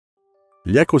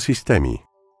Gli ecosistemi.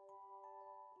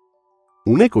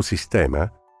 Un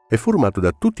ecosistema è formato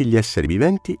da tutti gli esseri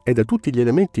viventi e da tutti gli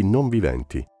elementi non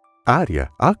viventi,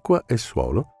 aria, acqua e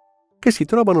suolo, che si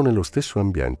trovano nello stesso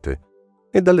ambiente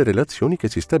e dalle relazioni che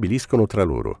si stabiliscono tra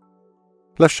loro.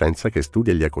 La scienza che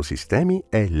studia gli ecosistemi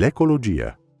è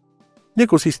l'ecologia. Gli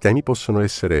ecosistemi possono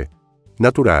essere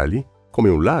naturali, come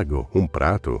un lago, un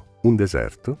prato, un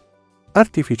deserto,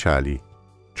 artificiali,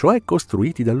 cioè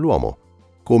costruiti dall'uomo,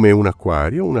 come un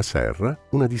acquario, una serra,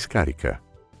 una discarica.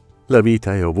 La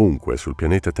vita è ovunque sul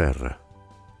pianeta Terra,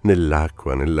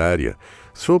 nell'acqua, nell'aria,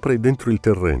 sopra e dentro il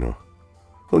terreno.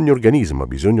 Ogni organismo ha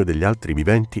bisogno degli altri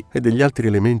viventi e degli altri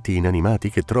elementi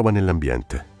inanimati che trova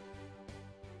nell'ambiente.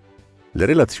 Le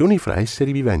relazioni fra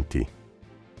esseri viventi.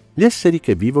 Gli esseri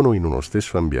che vivono in uno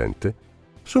stesso ambiente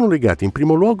sono legati in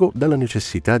primo luogo dalla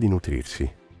necessità di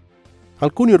nutrirsi.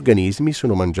 Alcuni organismi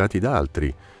sono mangiati da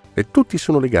altri e tutti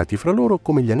sono legati fra loro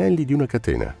come gli anelli di una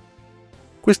catena.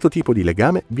 Questo tipo di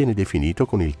legame viene definito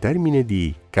con il termine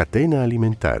di catena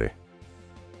alimentare.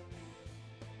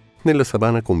 Nella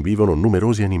savana convivono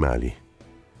numerosi animali,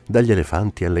 dagli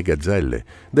elefanti alle gazzelle,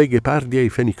 dai ghepardi ai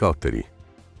fenicotteri,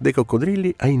 dai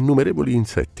coccodrilli a innumerevoli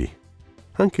insetti.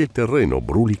 Anche il terreno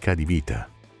brulica di vita.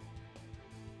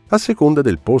 A seconda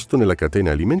del posto nella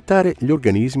catena alimentare, gli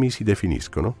organismi si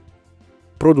definiscono.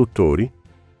 Produttori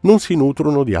non si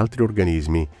nutrono di altri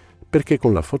organismi perché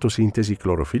con la fotosintesi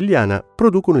clorofilliana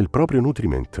producono il proprio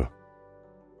nutrimento.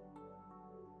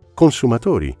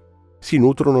 Consumatori si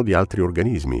nutrono di altri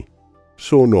organismi.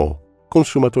 Sono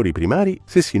consumatori primari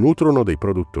se si nutrono dei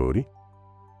produttori,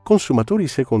 consumatori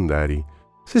secondari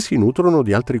se si nutrono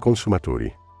di altri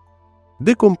consumatori.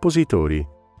 Decompositori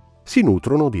si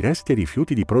nutrono di resti e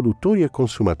rifiuti di produttori e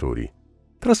consumatori,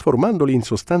 trasformandoli in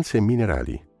sostanze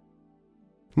minerali.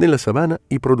 Nella savana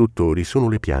i produttori sono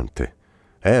le piante.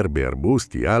 Erbe,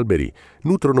 arbusti, alberi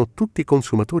nutrono tutti i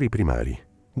consumatori primari,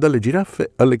 dalle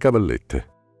giraffe alle cavallette.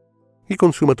 I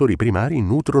consumatori primari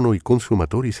nutrono i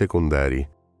consumatori secondari,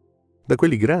 da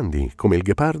quelli grandi, come il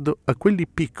ghepardo, a quelli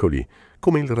piccoli,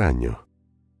 come il ragno.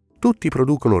 Tutti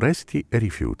producono resti e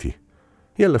rifiuti,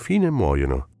 e alla fine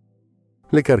muoiono.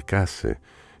 Le carcasse,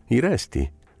 i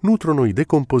resti, nutrono i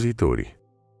decompositori.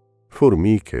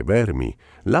 Formiche, vermi,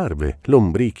 larve,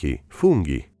 lombrichi,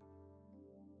 funghi.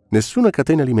 Nessuna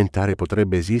catena alimentare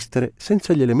potrebbe esistere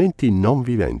senza gli elementi non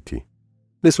viventi,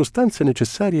 le sostanze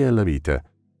necessarie alla vita,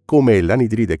 come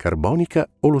l'anidride carbonica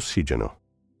o l'ossigeno.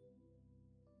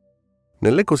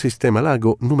 Nell'ecosistema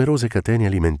lago numerose catene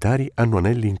alimentari hanno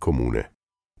anelli in comune.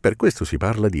 Per questo si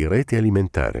parla di rete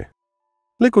alimentare.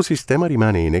 L'ecosistema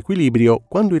rimane in equilibrio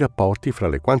quando i rapporti fra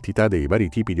le quantità dei vari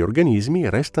tipi di organismi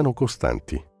restano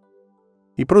costanti.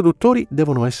 I produttori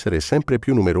devono essere sempre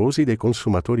più numerosi dei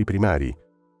consumatori primari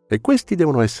e questi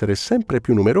devono essere sempre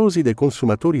più numerosi dei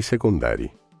consumatori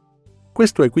secondari.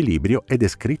 Questo equilibrio è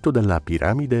descritto dalla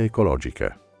piramide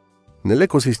ecologica.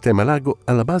 Nell'ecosistema lago,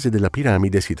 alla base della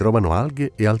piramide si trovano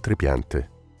alghe e altre piante.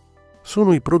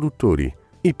 Sono i produttori,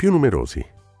 i più numerosi.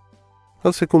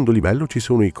 Al secondo livello ci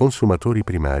sono i consumatori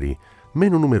primari,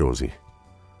 meno numerosi.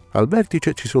 Al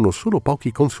vertice ci sono solo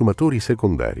pochi consumatori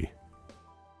secondari.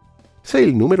 Se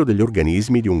il numero degli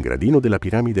organismi di un gradino della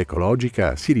piramide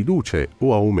ecologica si riduce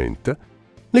o aumenta,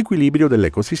 l'equilibrio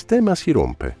dell'ecosistema si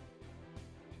rompe.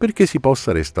 Perché si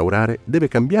possa restaurare, deve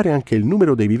cambiare anche il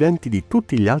numero dei viventi di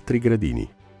tutti gli altri gradini.